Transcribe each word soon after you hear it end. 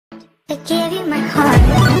I gave you my heart.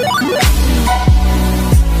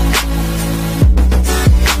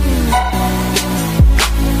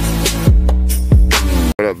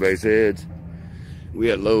 What up, bass heads?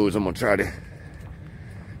 We at Lowe's. I'm gonna try to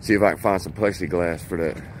see if I can find some plexiglass for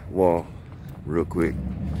that wall real quick.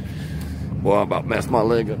 Well, I about messed my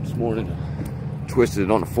leg up this morning. Twisted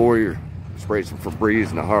it on the foyer, sprayed some Febreze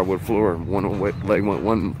in the hardwood floor, and one leg went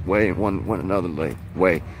one way and one went another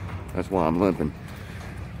way. That's why I'm limping.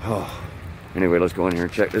 Oh. Anyway, let's go in here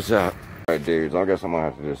and check this out. All right, dudes, I guess I'm gonna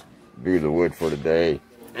have to just do the wood for today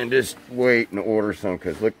and just wait and order some,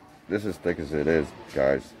 because look, this is thick as it is,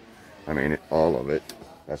 guys. I mean, all of it.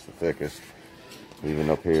 That's the thickest. Even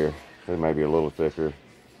up here, it might be a little thicker.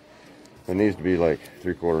 It needs to be like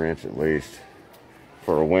 3/4 inch at least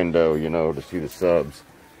for a window, you know, to see the subs.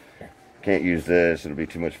 Can't use this, it'll be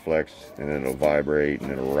too much flex, and then it'll vibrate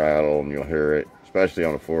and it'll rattle and you'll hear it, especially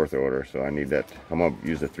on a 4th order. So I need that. I'm gonna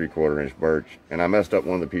use a 3/4 inch birch, and I messed up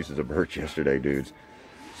one of the pieces of birch yesterday, dudes.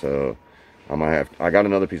 So I'm gonna have, I got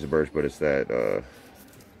another piece of birch, but it's that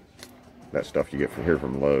that stuff you get from here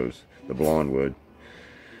from Lowe's, the blonde wood.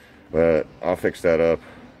 But I'll fix that up,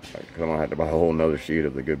 because I'm gonna have to buy a whole nother sheet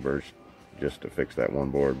of the good birch just to fix that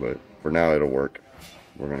one board. But for now, it'll work.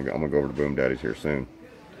 I'm gonna go over to Boom Daddy's here soon.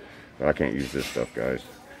 But I can't use this stuff, guys.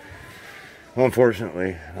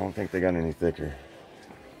 Unfortunately, I don't think they got any thicker.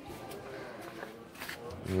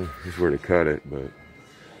 This is where to cut it, but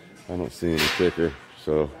I don't see any thicker.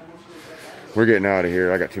 So we're getting out of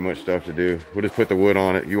here. I got too much stuff to do. We'll just put the wood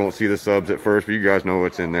on it. You won't see the subs at first, but you guys know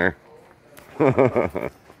what's in there. All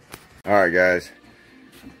right, guys.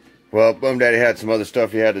 Well, Boom Daddy had some other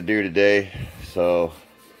stuff he had to do today, so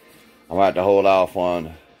I'm gonna have to hold off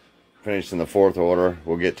on finishing the 4th order.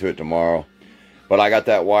 We'll get to it tomorrow. But I got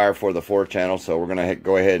that wire for the 4-channel, so we're gonna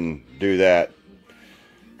go ahead and do that.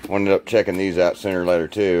 I ended up checking these out sooner or later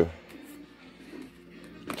too,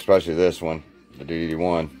 especially this one, the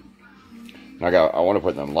DD1. I want to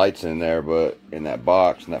put them lights in there, but in that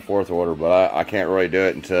box, in that 4th order, but I can't really do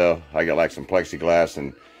it until I get like some plexiglass,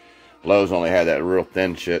 and Lowe's only had that real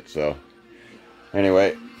thin shit. So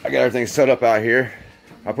anyway, I got everything set up out here.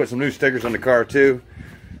 I put some new stickers on the car too.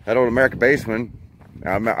 That old American Bassman,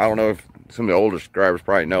 I don't know if some of the older subscribers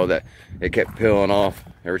probably know that it kept peeling off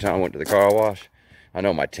every time I went to the car wash. I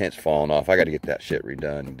know my tint's falling off. I got to get that shit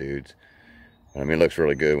redone, dudes. I mean, it looks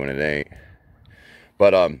really good when it ain't.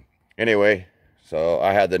 But anyway, so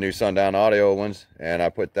I had the new Sundown audio ones, and I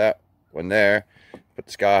put that one there, put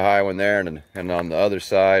the Sky High one there, and on the other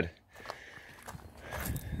side,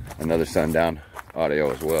 another Sundown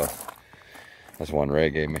audio as well. That's one Ray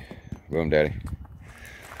gave me. Boom Daddy.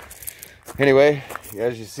 Anyway,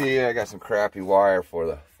 as you see, I got some crappy wire for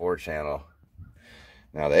the 4-channel.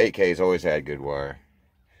 Now the 8K's always had good wire,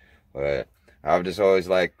 but I've just always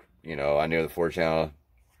like, you know, I knew the 4-channel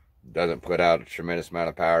doesn't put out a tremendous amount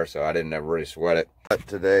of power, so I didn't ever really sweat it. But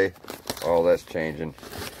today, all that's changing.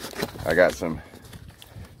 I got some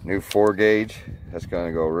new 4-gauge. That's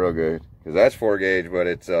gonna go real good, because that's 4-gauge, but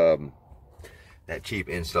it's that cheap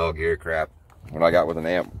install gear crap. When I got with an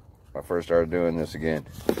amp, I first started doing this again.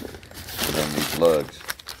 And then these lugs,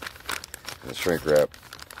 and the shrink wrap.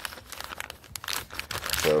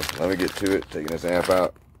 So let me get to it, taking this amp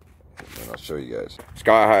out, and I'll show you guys.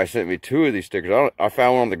 Sky High sent me 2 of these stickers. I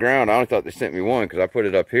found one on the ground. I only thought they sent me one, because I put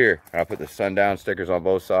it up here. I put the Sundown stickers on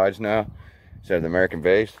both sides now, instead of the American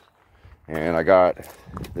Bass. And I got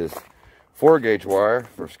this 4-gauge wire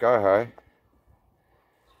for Sky High.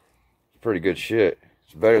 It's pretty good shit.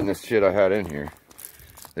 It's better than this shit I had in here.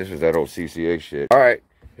 This was that old CCA shit. All right,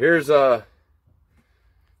 here's the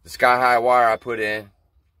Sky High wire I put in.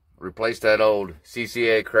 Replaced that old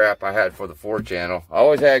CCA crap I had for the 4-channel. I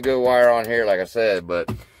always had good wire on here, like I said, but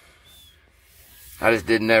I just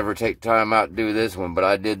didn't ever take time out to do this one, but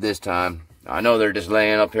I did this time. I know they're just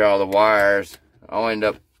laying up here all the wires. I'll end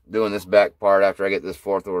up doing this back part after I get this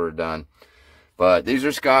 4th order done. But these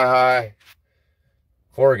are Sky High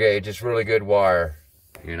 4-gauge. It's really good wire,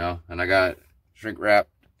 you know, and I got shrink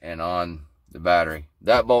wrapped and on the battery.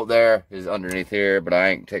 That bolt there is underneath here, but I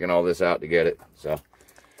ain't taking all this out to get it. So,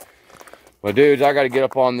 well, dudes, I got to get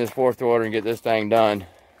up on this 4th order and get this thing done.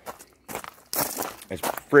 It's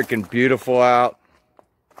freaking beautiful out,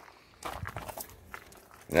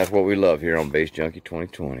 and that's what we love here on BassJunkie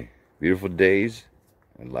 2020. Beautiful days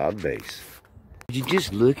and loud bass. Would you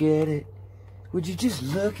just look at it? Would you just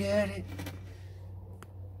look at it?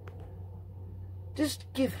 Just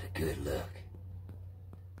give it a good look.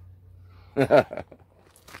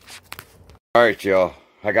 All right, y'all,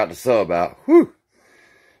 I got the sub out. Whew.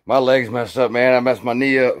 My leg's messed up, man. I messed my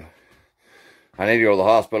knee up. I need to go to the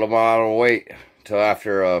hospital, but I don't wait till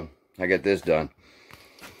after I get this done.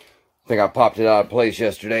 I think I popped it out of place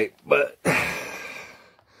yesterday, but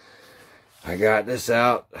I got this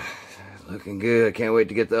out. Looking good. I can't wait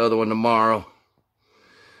to get the other one tomorrow.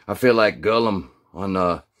 I feel like Gollum on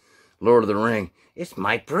Lord of the Ring. It's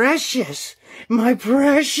my precious, my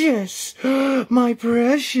precious, my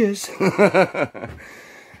precious.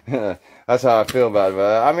 That's how I feel about it.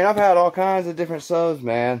 But I mean, I've had all kinds of different subs,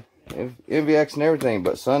 man. MVX and everything,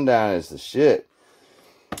 but Sundown is the shit.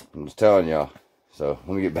 I'm just telling y'all. So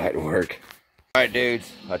let me get back to work. All right,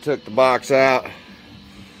 dudes. I took the box out.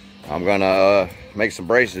 I'm gonna make some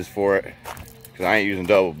braces for it because I ain't using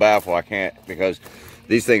double baffle. I can't, because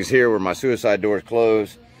these things here where my suicide doors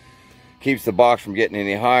close keeps the box from getting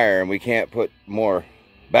any higher, and we can't put more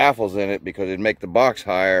baffles in it because it'd make the box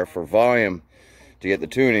higher for volume to get the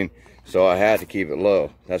tuning. So I had to keep it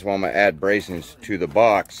low. That's why I'm gonna add bracings to the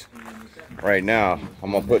box. Right now,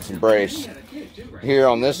 I'm gonna put some brace here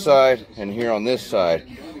on this side and here on this side.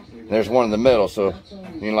 There's one in the middle, so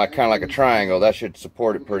you know, like kind of like a triangle. That should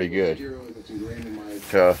support it pretty good.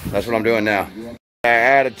 So that's what I'm doing now. I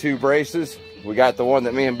added 2 braces. We got the one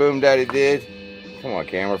that me and Boom Daddy did. Come on,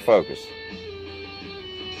 camera, focus.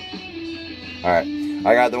 All right,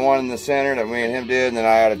 I got the one in the center that me and him did, and then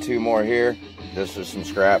I added 2 more here. This is some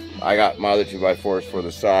scrap. I got my other 2x4s for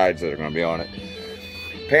the sides that are gonna be on it.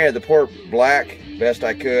 Painted the port black best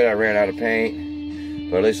I could. I ran out of paint,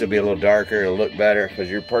 but at least it'll be a little darker. It'll look better because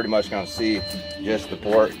you're pretty much gonna see just the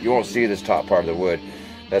port. You won't see this top part of the wood.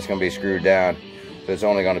 That's gonna be screwed down, so it's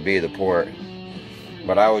only gonna be the port.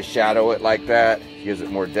 But I always shadow it like that. Gives it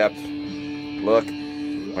more depth look.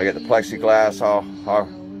 When I get the plexiglass, I'll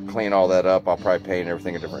clean all that up. I'll probably paint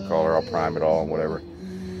everything a different color. I'll prime it all and whatever.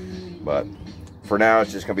 But for now,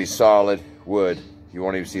 it's just gonna be solid wood. You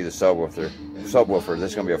won't even see the subwoofer.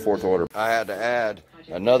 This is gonna be a 4th order. I had to add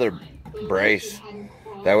another brace.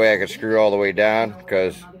 That way I could screw all the way down,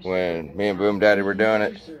 because when me and Boom Daddy were doing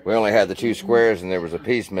it, we only had the 2 squares and there was a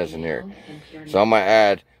piece missing here. So I'm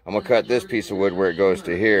gonna cut this piece of wood where it goes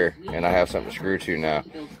to here, and I have something to screw to now.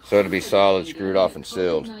 So it'll be solid, screwed off and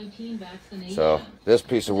sealed. So this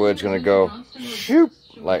piece of wood's gonna go shoop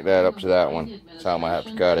like that up to that one. That's how I'm gonna have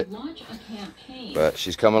to cut it. But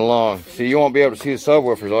she's coming along. See, you won't be able to see the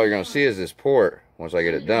subwoofers. All you're gonna see is this port once I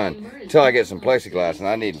get it done. Until I get some plexiglass, and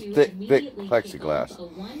I need thick plexiglass.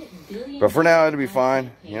 But for now, it'll be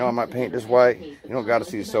fine. You know, I might paint this white. You don't got to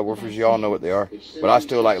see the subwoofers. You all know what they are. But I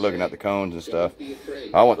still like looking at the cones and stuff.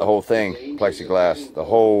 I want the whole thing plexiglass, the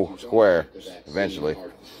whole square, eventually.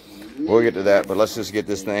 We'll get to that, but let's just get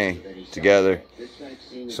this thing together.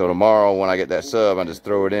 So tomorrow, when I get that sub, I just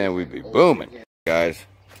throw it in. We'd be booming. Guys,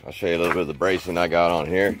 I'll show you a little bit of the bracing I got on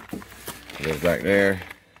here. It goes back there.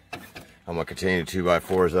 I'm going to continue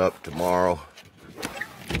 2x4s up tomorrow.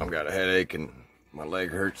 I've got a headache and my leg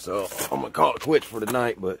hurts, so I'm going to call it quits for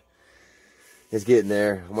tonight, but it's getting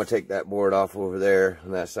there. I'm going to take that board off over there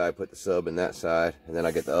on that side, put the sub in that side, and then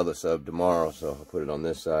I get the other sub tomorrow, so I'll put it on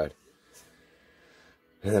this side.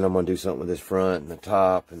 And then I'm going to do something with this front and the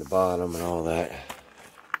top and the bottom and all that.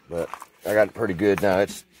 But I got it pretty good now.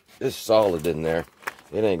 It's solid in there.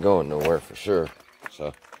 It ain't going nowhere for sure.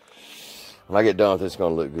 So when I get done with it, it's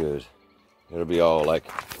going to look good. It'll be all like,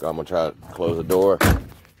 I'm going to try to close the door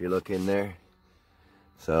if you look in there.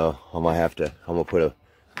 So I'm going to put a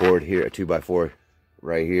board here, a 2x4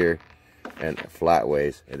 right here, and flat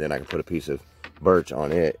ways. And then I can put a piece of birch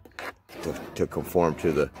on it to conform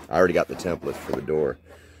to the, I already got the templates for the door.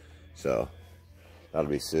 So that'll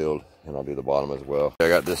be sealed, and I'll do the bottom as well. I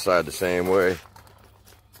got this side the same way.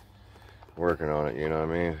 Working on it, you know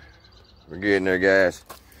what I mean? We're getting there, guys.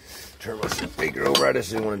 Turn my speaker over. I just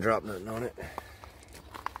didn't want to drop nothing on it.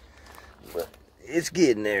 But it's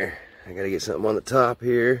getting there. I got to get something on the top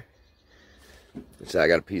here. So I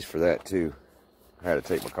got a piece for that too. I had to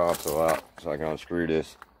take my console out so I can unscrew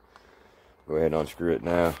this. Go ahead and unscrew it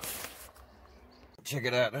now. Check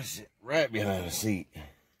it out. That's right behind the seat.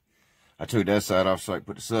 I took that side off so I can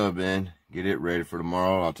put the sub in, get it ready for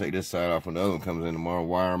tomorrow. I'll take this side off when the other one comes in tomorrow,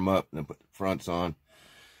 wire them up, and then put the fronts on.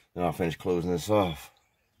 Then I'll finish closing this off.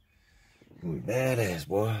 Gonna be badass,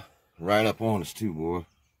 boy. Right up on us too, boy.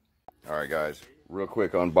 All right, guys. Real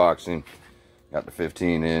quick unboxing. Got the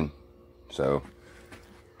 15 in. So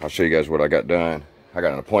I'll show you guys what I got done. I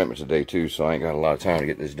got an appointment today too, so I ain't got a lot of time to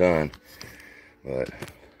get this done. But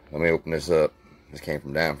let me open this up. This came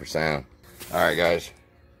from Down4sound. All right, guys.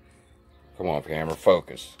 Come on, camera,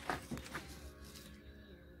 focus.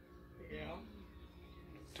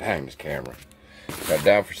 Dang, this camera. Got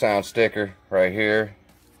Down4sound sticker right here,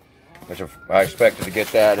 which I expected to get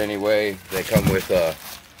that anyway. They come with a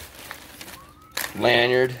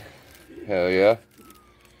lanyard. Hell yeah.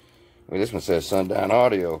 Well, this one says Sundown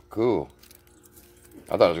Audio. Cool.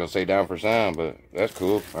 I thought it was going to say Down4sound, but that's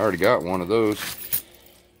cool. I already got one of those.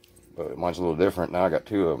 But mine's a little different. Now I got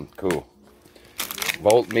two of them. Cool.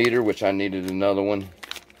 Voltmeter, which I needed another one.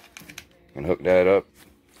 And hook that up.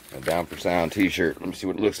 A Down4sound t-shirt. Let me see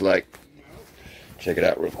what it looks like. Check it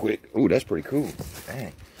out real quick. Ooh, that's pretty cool.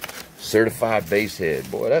 Dang. Certified bass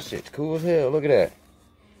head. Boy, that shit's cool as hell. Look at that.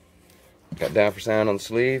 Got Down4sound on the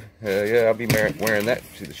sleeve. Hell yeah, I'll be wearing that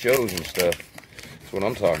to the shows and stuff. That's what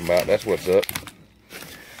I'm talking about. That's what's up.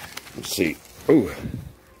 Let's see. Ooh.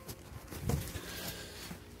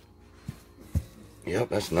 Yep,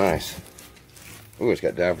 that's nice. Ooh, it's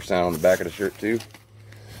got Down4sound on the back of the shirt too.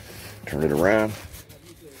 Turn it around.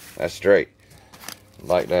 That's straight.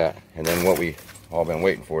 Like that. And then what we all been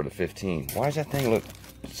waiting for, the 15. Why does that thing look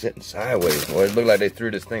sitting sideways? Well, it looked like they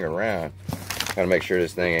threw this thing around. Gotta make sure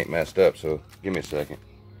this thing ain't messed up, so give me a second.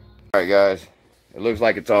 Alright guys, it looks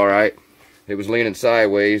like it's alright. It was leaning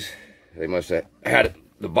sideways. They must have had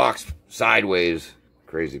the box sideways.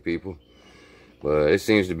 Crazy people. But it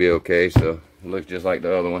seems to be okay, so it looks just like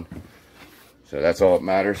the other one. So that's all that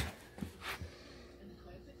matters.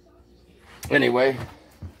 Anyway,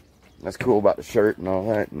 that's cool about the shirt and all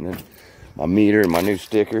that. And then my meter and my new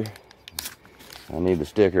sticker. I need the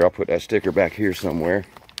sticker. I'll put that sticker back here somewhere.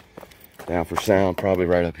 Down4sound, probably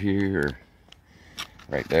right up here or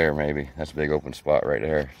right there maybe. That's a big open spot right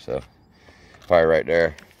there. So probably right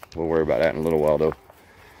there. We'll worry about that in a little while though.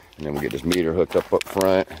 And then we'll get this meter hooked up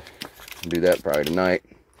front. Do that probably tonight.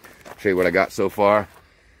 Show you what I got so far.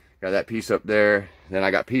 Got that piece up there. Then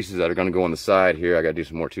I got pieces that are going to go on the side here. I got to do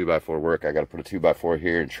some more 2x4 work. I got to put a 2x4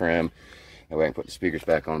 here and trim. That way I can put the speakers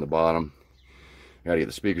back on the bottom. Got to get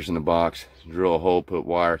the speakers in the box. Drill a hole, put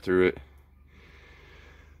wire through it.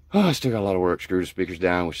 Oh, I still got a lot of work. Screw the speakers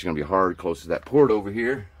down, which is going to be hard close to that port over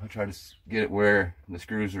here. I'll try to get it where the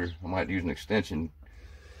screws are. I might use an extension.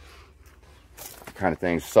 Kind of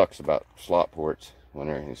thing sucks about slot ports when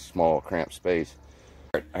they're in a small, cramped space.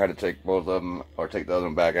 I had to take both of them, or take the other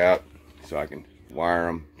one back out so I can wire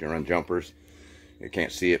them to run jumpers. You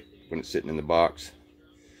can't see it when it's sitting in the box.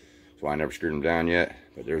 That's why I never screwed them down yet.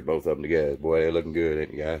 But there's both of them together. Boy, they're looking good,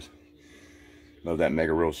 ain't you guys? Love that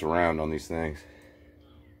mega roll surround on these things.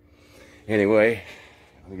 Anyway,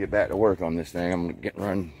 let me get back to work on this thing. I'm getting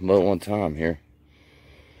running low on time here.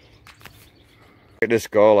 Get this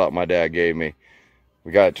skull out my dad gave me.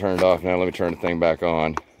 We got it turned off now. Let me turn the thing back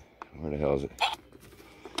on. Where the hell is it?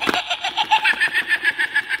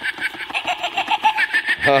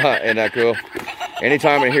 Isn't that cool?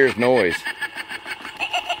 Anytime it hears noise,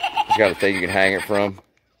 it's got a thing you can hang it from.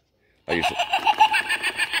 I used to.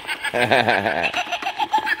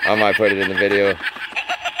 I might put it in the video.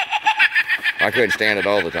 I couldn't stand it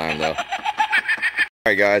all the time though.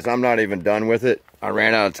 Alright guys, I'm not even done with it. I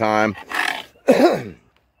ran out of time.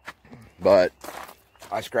 But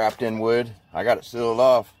I scrapped in wood. I got it sealed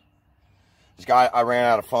off. I ran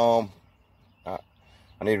out of foam. I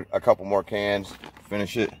need a couple more cans to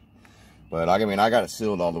finish it. But I mean, I got it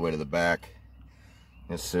sealed all the way to the back.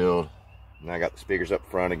 It's sealed. And I got the speakers up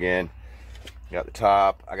front again. Got the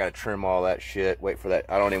top. I got to trim all that shit. Wait for that.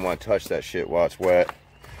 I don't even want to touch that shit while it's wet.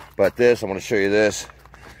 But this, I'm going to show you this.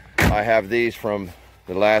 I have these from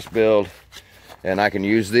the last build. And I can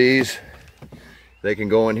use these. They can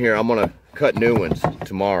go in here. I'm going to cut new ones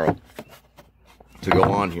tomorrow to go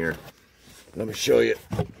on here. Let me show you.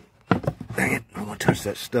 Dang it, I don't want to touch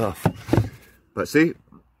that stuff. But see,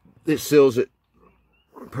 it seals it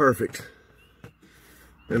perfect.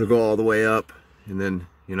 It'll go all the way up, and then,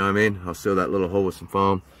 you know what I mean? I'll seal that little hole with some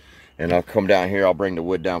foam, and I'll come down here, I'll bring the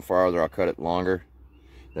wood down farther, I'll cut it longer.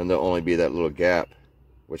 Then there'll only be that little gap,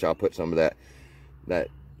 which I'll put some of that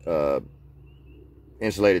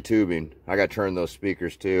insulated tubing. I got to turn those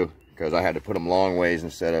speakers too, because I had to put them long ways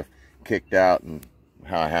instead of kicked out and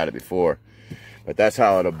how I had it before. But that's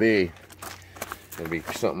how it'll be. It'll be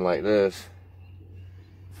something like this.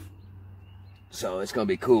 So it's gonna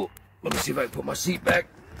be cool. Let me see if I can put my seat back.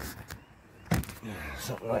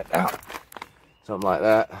 Something like that. Something like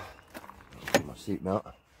that. Put my seat mount.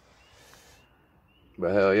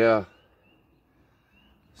 But hell yeah.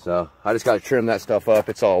 So I just gotta trim that stuff up.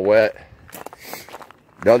 It's all wet.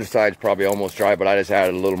 The other side's probably almost dry, but I just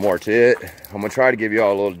added a little more to it. I'm gonna try to give you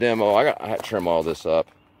all a little demo. I had to trim all this up.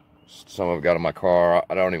 Some of it got in my car.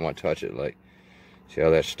 I don't even want to touch it. Like, see how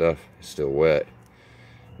that stuff is still wet?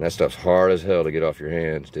 And that stuff's hard as hell to get off your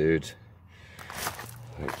hands, dudes.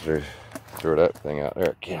 Throw that thing out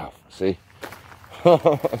there. Get off. See?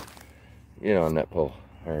 You know, on that pole.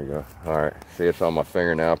 There you go. All right. See, it's on my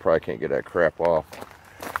finger now. Probably can't get that crap off.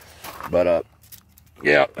 But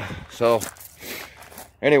yeah. So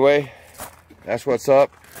anyway, that's what's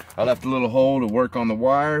up. I left a little hole to work on the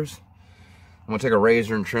wires. I'm gonna take a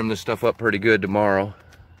razor and trim this stuff up pretty good tomorrow.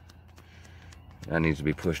 That needs to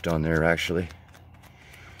be pushed on there actually.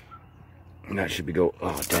 And that should be go,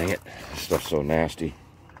 oh dang it. This stuff's so nasty.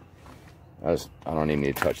 I don't even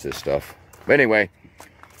need to touch this stuff. But anyway,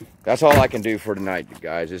 that's all I can do for tonight,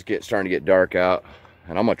 guys. It's starting to get dark out.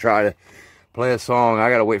 And I'm gonna try to play a song. I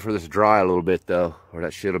gotta wait for this to dry a little bit though, or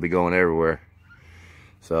that shit will be going everywhere.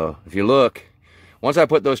 So if you look, once I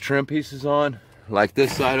put those trim pieces on, like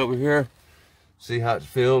this side over here, see how it's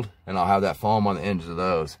filled? And I'll have that foam on the ends of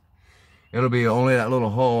those. It'll be only that little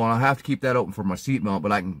hole, and I'll have to keep that open for my seat mount,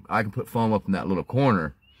 but I can put foam up in that little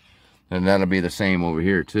corner. And that'll be the same over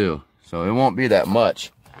here too. So it won't be that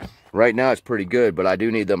much. Right now it's pretty good, but I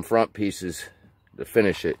do need them front pieces to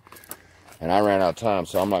finish it. And I ran out of time,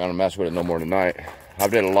 so I'm not gonna mess with it no more tonight. I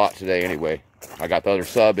did a lot today anyway. I got the other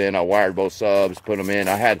sub in, I wired both subs, put them in.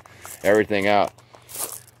 I had everything out.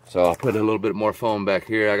 So I'll put a little bit more foam back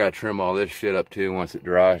here. I gotta trim all this shit up too once it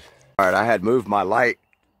dries. All right, I had moved my light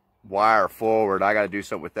wire forward. I gotta do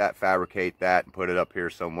something with that, fabricate that and put it up here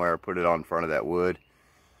somewhere, put it on front of that wood.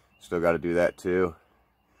 Still gotta do that too.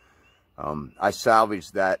 I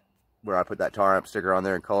salvaged that where I put that Taramps sticker on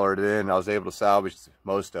there and colored it in. I was able to salvage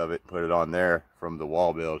most of it, put it on there from the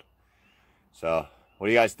wall build. So what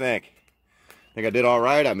do you guys think? Think I did all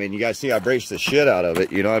right? I mean, you guys see I braced the shit out of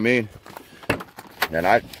it, you know what I mean? And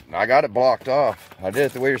I got it blocked off. I did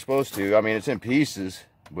it the way you're supposed to. I mean, it's in pieces,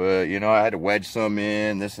 but you know, I had to wedge some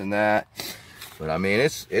in, this and that. But I mean,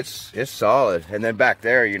 it's solid. And then back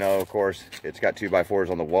there, you know, of course, it's got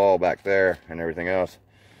 2x4s on the wall back there and everything else.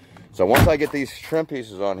 So once I get these trim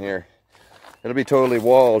pieces on here, it'll be totally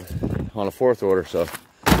walled on a 4th order. So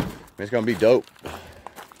it's gonna be dope.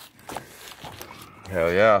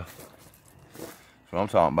 Hell yeah. That's what I'm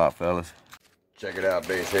talking about, fellas. Check it out,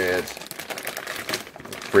 bass heads.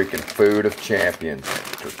 Freaking food of champions.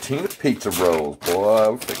 Tortilla pizza rolls,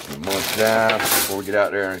 boy. We're fixing to munch down before we get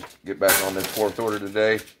out there and get back on this 4th order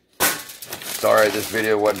today. Sorry this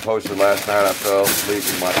video wasn't posted last night. I fell asleep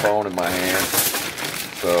with my phone in my hand.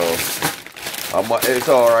 So it's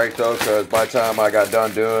all right though, because by the time I got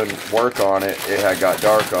done doing work on it, it had got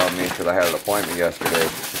dark on me because I had an appointment yesterday.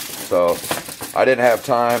 So I didn't have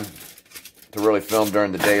time to really film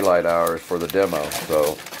during the daylight hours for the demo.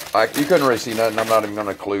 So you couldn't really see nothing. I'm not even going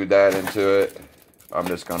to include that into it. I'm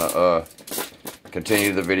just going to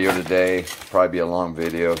continue the video today. Probably be a long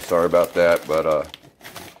video. Sorry about that, but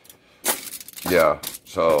yeah.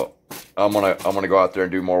 So I'm gonna go out there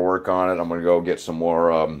and do more work on it. I'm gonna go get some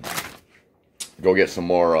more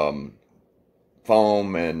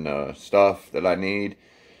foam and stuff that I need,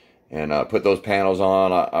 and put those panels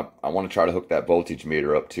on. I want to try to hook that voltage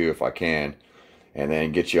meter up too if I can, and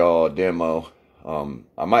then get y'all a demo.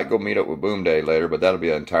 I might go meet up with Boom Day later, but that'll be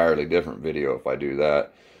an entirely different video if I do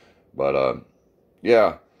that. But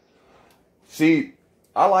yeah, see,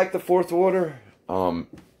 I like the 4th order.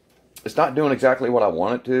 It's not doing exactly what I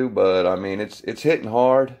want it to, but I mean, it's hitting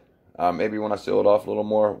hard. Maybe when I seal it off a little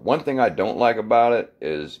more. One thing I don't like about it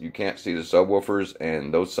is you can't see the subwoofers,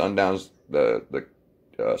 and those Sundowns, the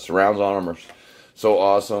surrounds on them are so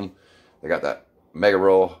awesome. They got that mega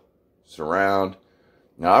roll surround.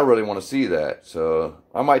 Now I really want to see that, so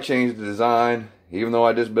I might change the design, even though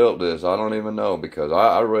I just built this. I don't even know, because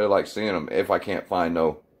I really like seeing them. If I can't find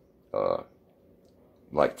no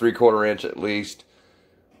like 3/4 inch at least,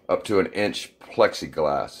 up to 1 inch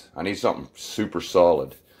plexiglass. I need something super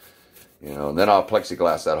solid, you know. And then I'll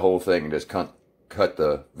plexiglass that whole thing and just cut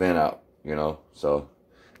the vent out, you know. So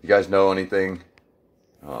if you guys know anything,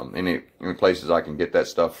 any places I can get that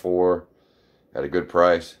stuff for at a good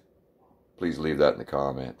price, please leave that in the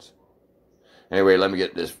comments. Anyway, let me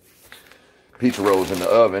get this pizza rolls in the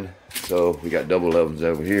oven. So we got double ovens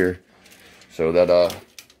over here, so that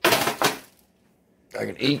I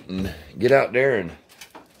can eat and get out there and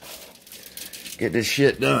get this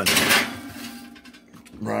shit done.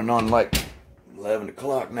 Running on like 11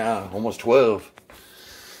 o'clock now, almost 12.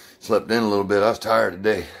 Slept in a little bit. I was tired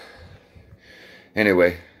today.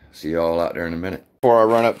 Anyway, see y'all out there in a minute. Before I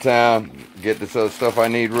run uptown, get this other stuff I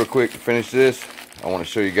need real quick to finish this, I want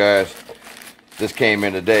to show you guys. This came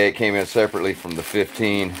in today. It came in separately from the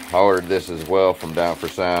 15. I ordered this as well from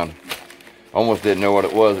Down4sound. Almost didn't know what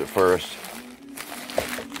it was at first.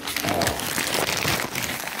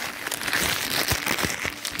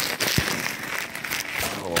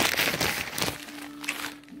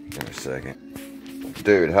 Second.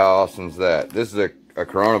 Dude, how awesome is that? This is a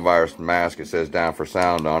coronavirus mask. It says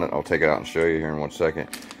Down4sound on it. I'll take it out and show you here in 1 second.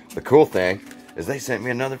 The cool thing is they sent me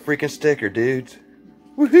another freaking sticker, dudes.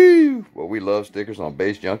 Woohoo! Well, we love stickers on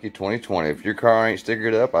BassJunkie 2020. If your car ain't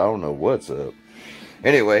stickered up, I don't know what's up.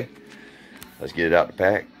 Anyway, let's get it out the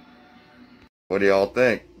pack. What do y'all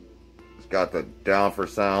think? It's got the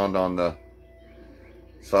Down4sound on the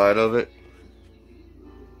side of it.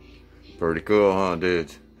 Pretty cool, huh,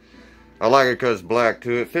 dudes? I like it because it's black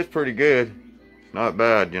too. It fits pretty good. Not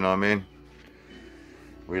bad, you know what I mean?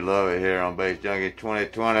 We love it here on BassJunkie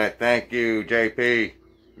 2020. Thank you, JP.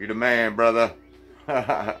 You're the man, brother.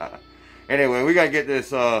 Anyway, we gotta get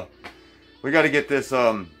this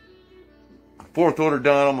fourth order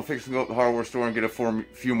done. I'm gonna fix to go up to the hardware store and get a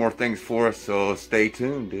few more things for us, so stay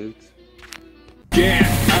tuned, dudes. Get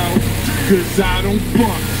out, cause I don't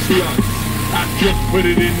fuck sluts. I just put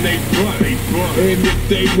it in they butt. And if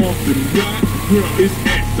they want the nut, it's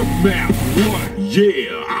at the mouth. What?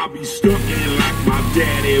 Yeah, I'll be stuck in like my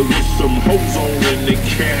daddy with some hoes on in the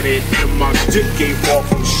caddy. And my dick ain't far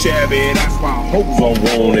from shabby. That's why hoes don't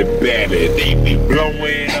want it badly. They be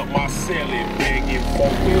blowing up my celly, begging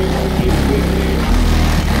for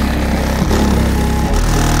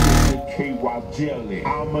KY jelly.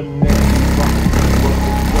 I'm a nasty.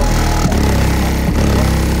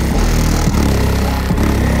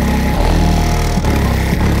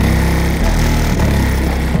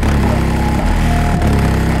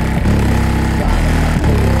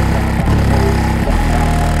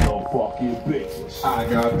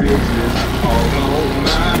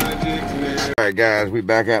 Alright guys, we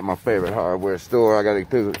back at my favorite hardware store. I gotta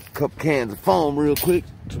do a couple cans of foam real quick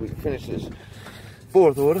so we can finish this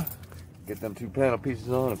fourth order. Get them 2 panel pieces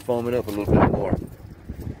on and foam it up a little bit more.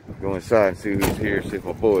 Go inside and see who's here, see if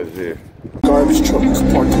my boy is here. Garbage truck was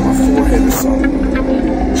parked on my forehead or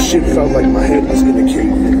something. Shit felt like my head was gonna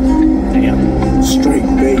cave in. Damn. Straight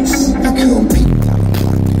bass. I kill people.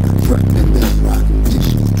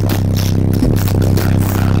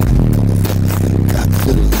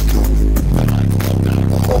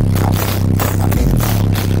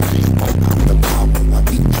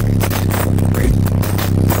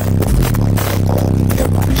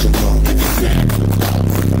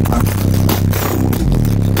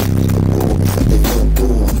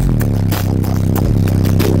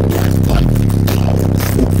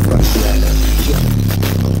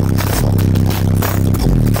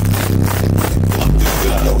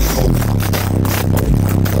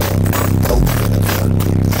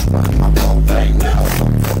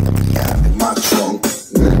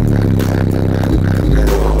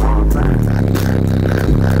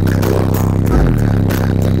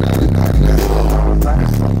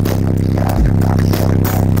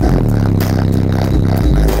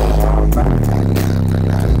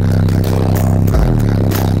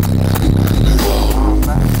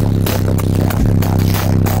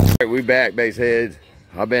 We back, bass heads.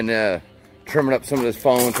 I've been trimming up some of this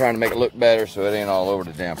foam, trying to make it look better so it ain't all over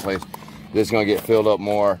the damn place. This is gonna get filled up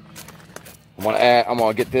more. I'm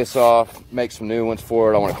gonna get this off, make some new ones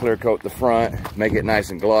for it. I want to clear coat the front, make it nice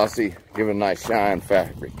and glossy, give it a nice shine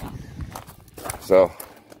fabric. So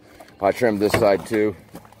I trimmed this side too,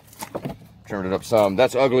 trimmed it up some.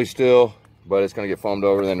 That's ugly still, but it's gonna get foamed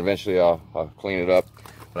over. Then eventually I'll clean it up.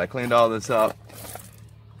 But I cleaned all this up.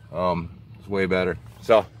 It's way better.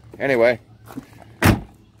 So anyway,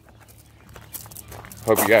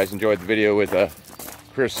 hope you guys enjoyed the video with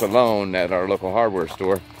Chris Salone at our local hardware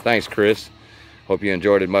store. Thanks, Chris. Hope you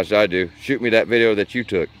enjoyed it as much as I do. Shoot me that video that you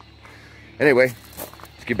took. Anyway,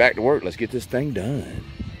 let's get back to work. Let's get this thing done.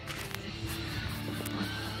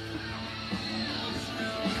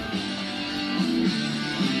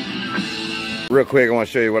 Real quick, I want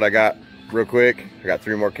to show you what I got real quick. I got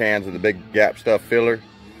 3 more cans of the big Gap Stuff filler,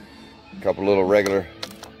 a couple little regular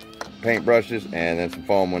paint brushes, and then some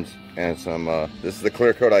foam ones, and some this is the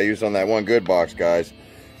clear coat I used on that one good box, guys.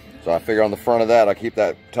 So I figure on the front of that I'll keep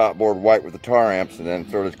that top board white with the Taramps, and then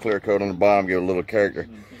throw this clear coat on the bottom, give it a little character.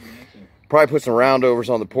 Probably put some roundovers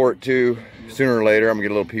on the port too. Sooner or later I'm gonna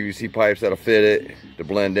get a little PVC pipes that'll fit it to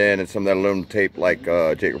blend in, and some of that aluminum tape like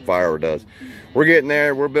Jacob Fire does. We're getting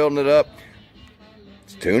there, we're building it up.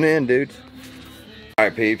 Let's tune in, dudes. All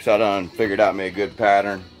right, peeps, I done figured out me a good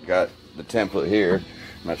pattern. Got the template here.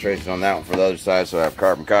 My traces on that one for the other side, so I have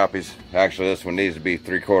carbon copies. Actually, this one needs to be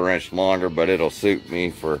 3/4 inch longer, but it'll suit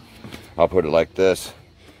me for, I'll put it like this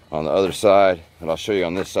on the other side, and I'll show you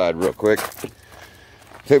on this side real quick.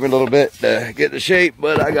 Took me a little bit to get the shape,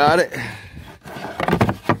 but I got it.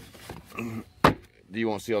 You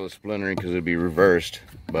won't see all the splintering because it'll be reversed,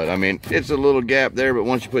 but I mean, it's a little gap there, but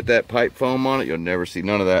once you put that pipe foam on it, you'll never see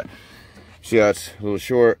none of that. See how it's a little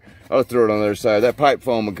short? I'll throw it on the other side. That pipe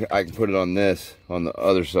foam, I can put it on this, on the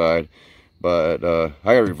other side, but I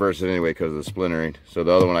gotta reverse it anyway because of the splintering. So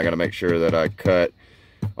the other one, I gotta make sure that I cut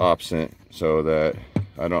opposite so that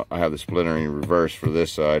I have the splintering reverse for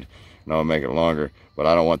this side, and I'll make it longer, but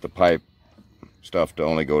I don't want the pipe stuff to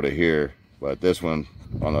only go to here. But this one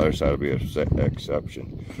on the other side will be an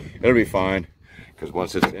exception. It'll be fine, because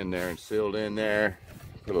once it's in there and sealed in there,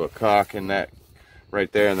 put a little caulk in that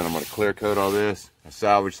right there, and then I'm going to clear coat all this. I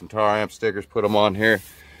salvaged some Taramps stickers, put them on here.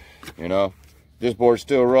 You know, this board's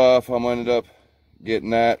still rough. I'm ended up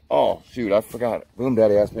getting that. Oh shoot, I forgot. Boom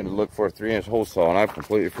Daddy asked me to look for a 3-inch hole saw, and I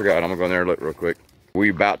completely forgot. I'm gonna go in there and look real quick.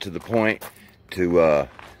 We're about to the point to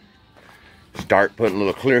start putting a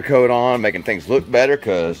little clear coat on, making things look better,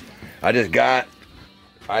 because I just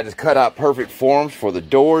cut out perfect forms for the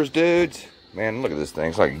doors, dudes. Man, look at this thing.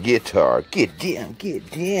 It's like a guitar. Get down,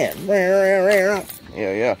 get down.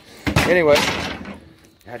 Yeah. Anyway,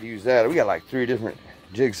 how to use that? We got like 3 different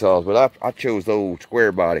jigsaws, but I chose the old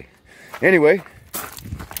square body. Anyway,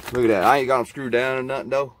 look at that. I ain't got them screwed down or nothing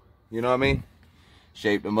though. You know what I mean?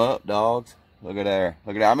 Shaped them up, dogs. Look at there.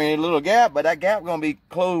 Look at that. I mean, a little gap, but that gap gonna be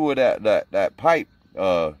closed with that pipe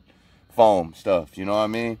foam stuff. You know what I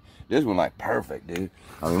mean? This one like perfect, dude.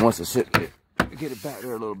 I mean, once I get it back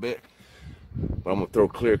there a little bit, but I'm gonna throw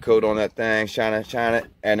clear coat on that thing, shine it,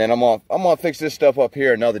 and then I'm gonna fix this stuff up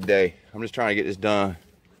here another day. I'm just trying to get this done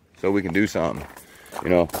so we can do something. You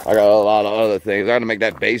know, I got a lot of other things. I got to make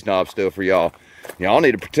that bass knob still for y'all. Y'all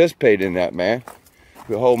need to participate in that, man.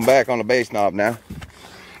 We're holding back on the bass knob now.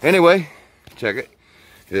 Anyway, check it.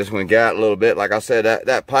 This one got a little bit. Like I said,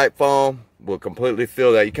 that pipe foam will completely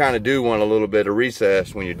fill that. You kind of do want a little bit of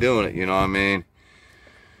recess when you're doing it. You know what I mean?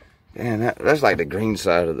 Man, that's like the green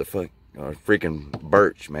side of the freaking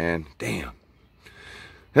birch, man. Damn.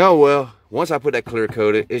 Hell well. Once I put that clear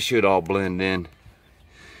coat, it should all blend in.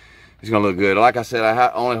 It's gonna look good. Like I said,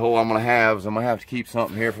 only hole I'm gonna have is I'm gonna have to keep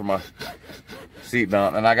something here for my seat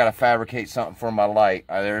mount, and I gotta fabricate something for my light.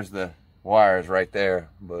 There's the wires right there,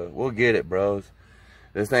 but we'll get it, bros.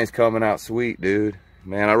 This thing's coming out sweet, dude.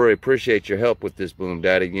 Man, I really appreciate your help with this, Boom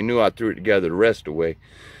Daddy. You knew I threw it together the rest of the way.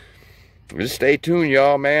 Just stay tuned,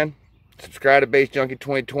 y'all, man. Subscribe to BassJunkie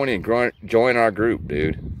 2020 and join our group,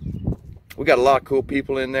 dude. We got a lot of cool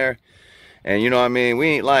people in there, and you know what I mean? We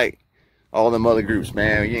ain't like all them other groups,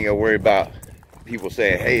 man. You ain't gotta worry about people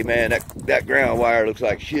saying, hey man, that ground wire looks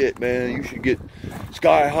like shit, man. You should get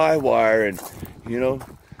sky high wire and, you know,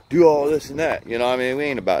 do all this and that. You know what I mean? We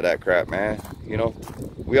ain't about that crap, man. You know,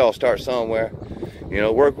 we all start somewhere. You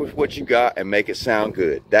know, work with what you got and make it sound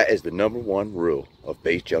good. That is the #1 rule of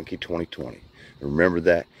BassJunkie 2020. Remember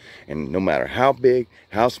that. And no matter how big,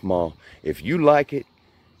 how small, if you like it,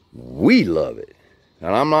 we love it.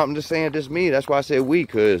 And I'm just saying just me. That's why I say we,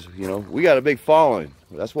 because, you know, we got a big following.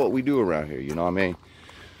 That's what we do around here, you know what I mean?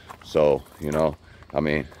 So, you know, I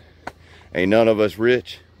mean, ain't none of us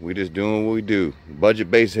rich. We just doing what we do. Budget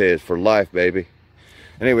bass heads for life, baby.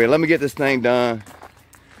 Anyway, let me get this thing done.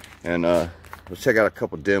 And let's check out a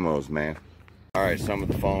couple demos, man. All right, some of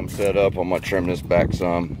the foam set up. I'm going to trim this back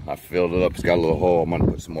some. I filled it up. It's got a little hole. I'm going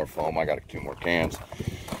to put some more foam. I got 2 more cans.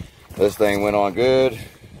 This thing went on good.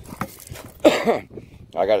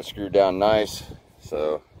 I got it screwed down nice,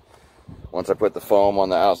 so once I put the foam on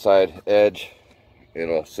the outside edge,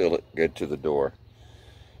 it'll seal it good to the door,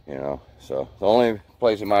 you know. So the only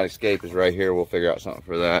place it might escape is right here. We'll figure out something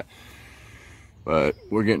for that, but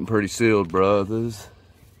we're getting pretty sealed, brothers,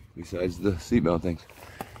 besides the seatbelt things.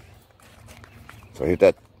 So hit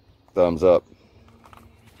that thumbs up.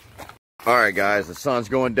 All right guys, the sun's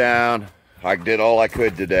going down. I did all I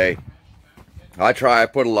could today. I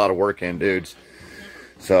put a lot of work in, dudes.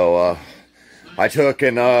 So I took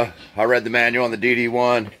and I read the manual on the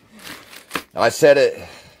DD1. I set it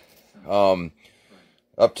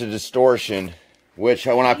up to distortion, which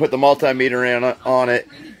when I put the multimeter in on it,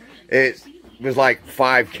 it was like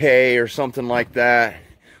 5K or something like that.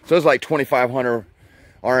 So it's like 2,500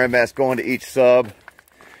 RMS going to each sub,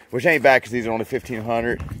 which ain't bad because these are only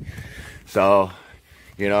 1,500. So,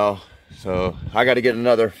 you know, so I got to get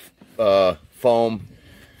another foam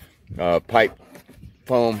pipe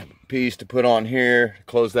foam piece to put on here,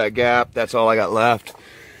 close that gap. That's all I got left.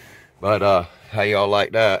 But how y'all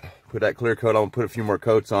like that? Put that clear coat on, put a few more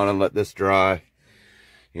coats on and let this dry,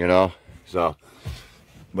 you know. So,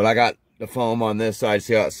 but I got the foam on this side.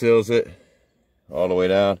 See how it seals it all the way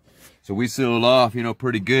down. So we sealed off, you know,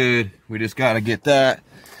 pretty good. We just got to get that,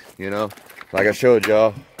 you know, like I showed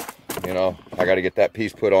y'all, you know, I got to get that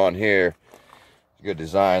piece put on here. Good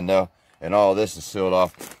design though. And all this is sealed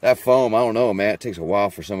off. That foam, I don't know, man. It takes a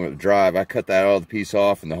while for some of it to dry. I cut that all the piece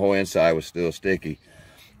off and the whole inside was still sticky.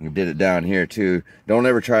 We did it down here too. Don't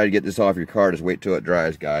ever try to get this off your car. Just wait till it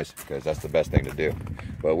dries, guys, because that's the best thing to do.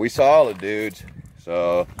 But we solid, dudes.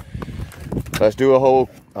 So let's do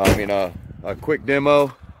a quick demo.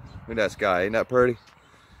 Look at that sky, ain't that pretty?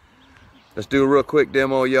 Let's do a real quick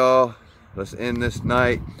demo, y'all. Let's end this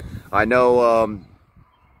night. I know,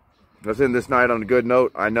 let's end this night on a good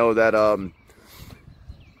note. I know that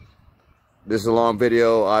this is a long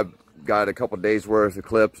video. I've got a couple days worth of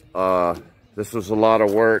clips. This was a lot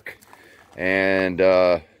of work, and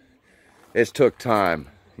it took time,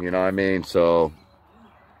 you know what I mean? So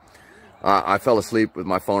I fell asleep with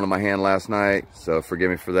my phone in my hand last night, so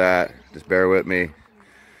forgive me for that. Just bear with me.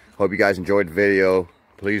 Hope you guys enjoyed the video.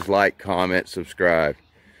 Please like, comment, subscribe,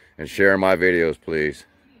 and share my videos, please.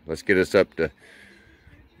 Let's get us up to,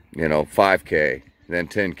 you know, 5K, then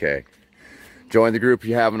 10K. Join the group if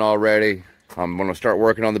you haven't already. I'm going to start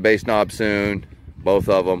working on the bass knob soon, both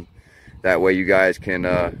of them. That way you guys can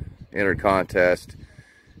enter contest,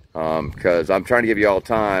 because I'm trying to give you all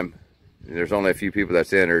time. There's only a few people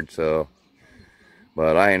that's entered, so,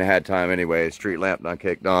 but I ain't had time anyway. Street lamp done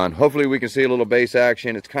kicked on. Hopefully we can see a little bass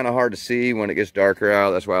action. It's kind of hard to see when it gets darker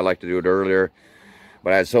out. That's why I like to do it earlier.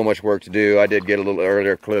 But I had so much work to do. I did get a little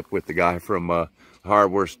earlier clip with the guy from the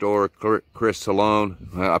hardware store, Chris Salone.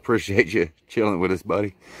 I appreciate you chilling with us,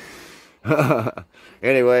 buddy.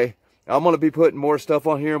 Anyway, I'm going to be putting more stuff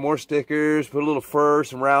on here, more stickers, put a little fur,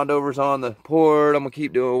 some roundovers on the port. I'm going to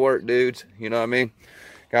keep doing work, dudes. You know what I mean?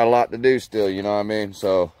 Got a lot to do still, you know what I mean?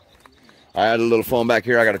 So I had a little foam back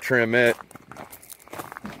here. I got to trim it.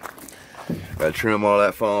 Got to trim all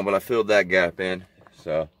that foam, but I filled that gap in.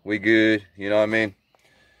 So we good, you know what I mean?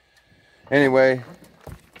 Anyway,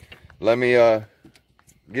 let me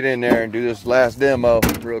get in there and do this last demo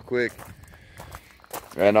real quick.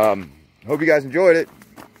 And hope you guys enjoyed it.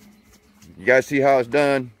 You guys see how it's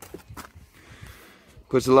done.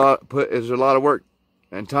 There's a lot of work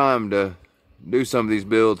and time to do some of these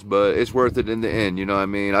builds, but it's worth it in the end, you know what I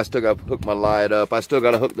mean? I still got to hook my light up. I still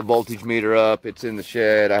got to hook the voltage meter up. It's in the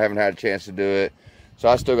shed. I haven't had a chance to do it. So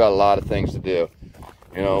I still got a lot of things to do.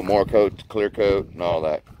 You know, more coat, clear coat, and all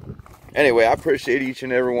that. Anyway, I appreciate each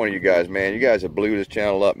and every one of you guys, man. You guys have blew this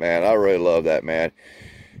channel up, man. I really love that, man.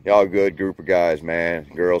 Y'all a good group of guys, man.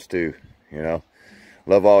 Girls too, you know.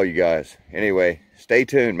 Love all you guys. Anyway, stay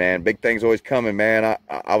tuned, man. Big things always coming, man.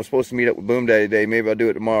 I was supposed to meet up with Boom Daddy today. Maybe I'll do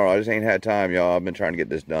it tomorrow. I just ain't had time, y'all. I've been trying to get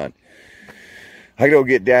this done. I go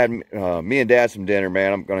get me and Dad some dinner,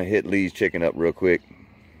 man. I'm gonna hit Lee's Chicken up real quick.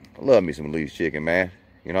 I love me some Lee's Chicken, man.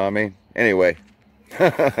 You know what I mean? Anyway,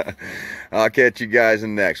 I'll catch you guys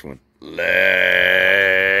in the next one. Late.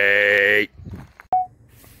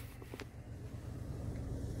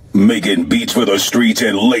 Making beats for the streets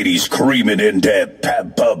and ladies creaming in that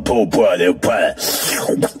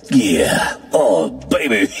yeah. Oh,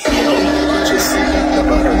 baby. Just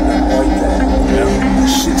never heard nothing like that. Yeah.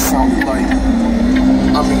 Shit sounded like,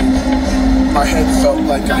 I mean, my head felt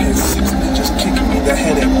like I had 6 ninjas kicking me in the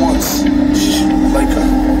head at once. Like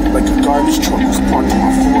a garbage truck was parked on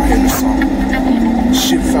my forehead or something.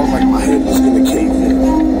 Shit felt like my head was gonna cave in.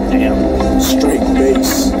 Damn. Straight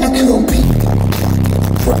bass. I kill people.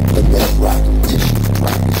 Rock the bed, rock.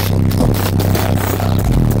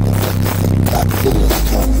 I feel it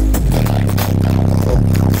coming.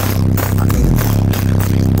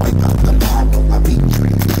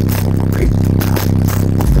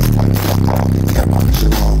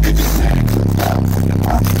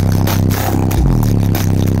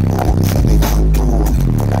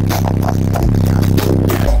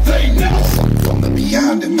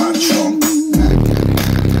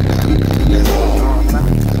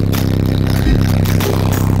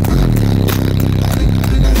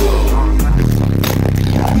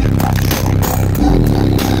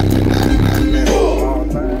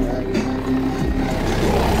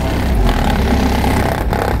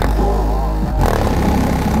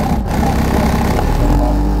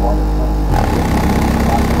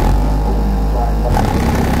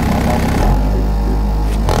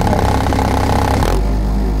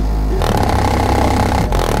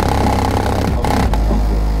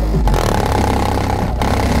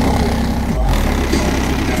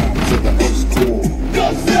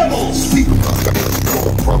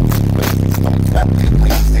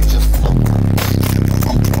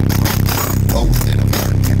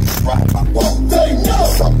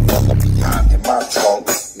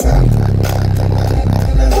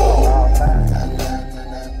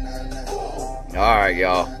 Alright,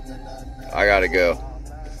 y'all. I gotta go.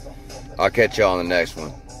 I'll catch y'all on the next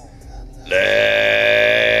one.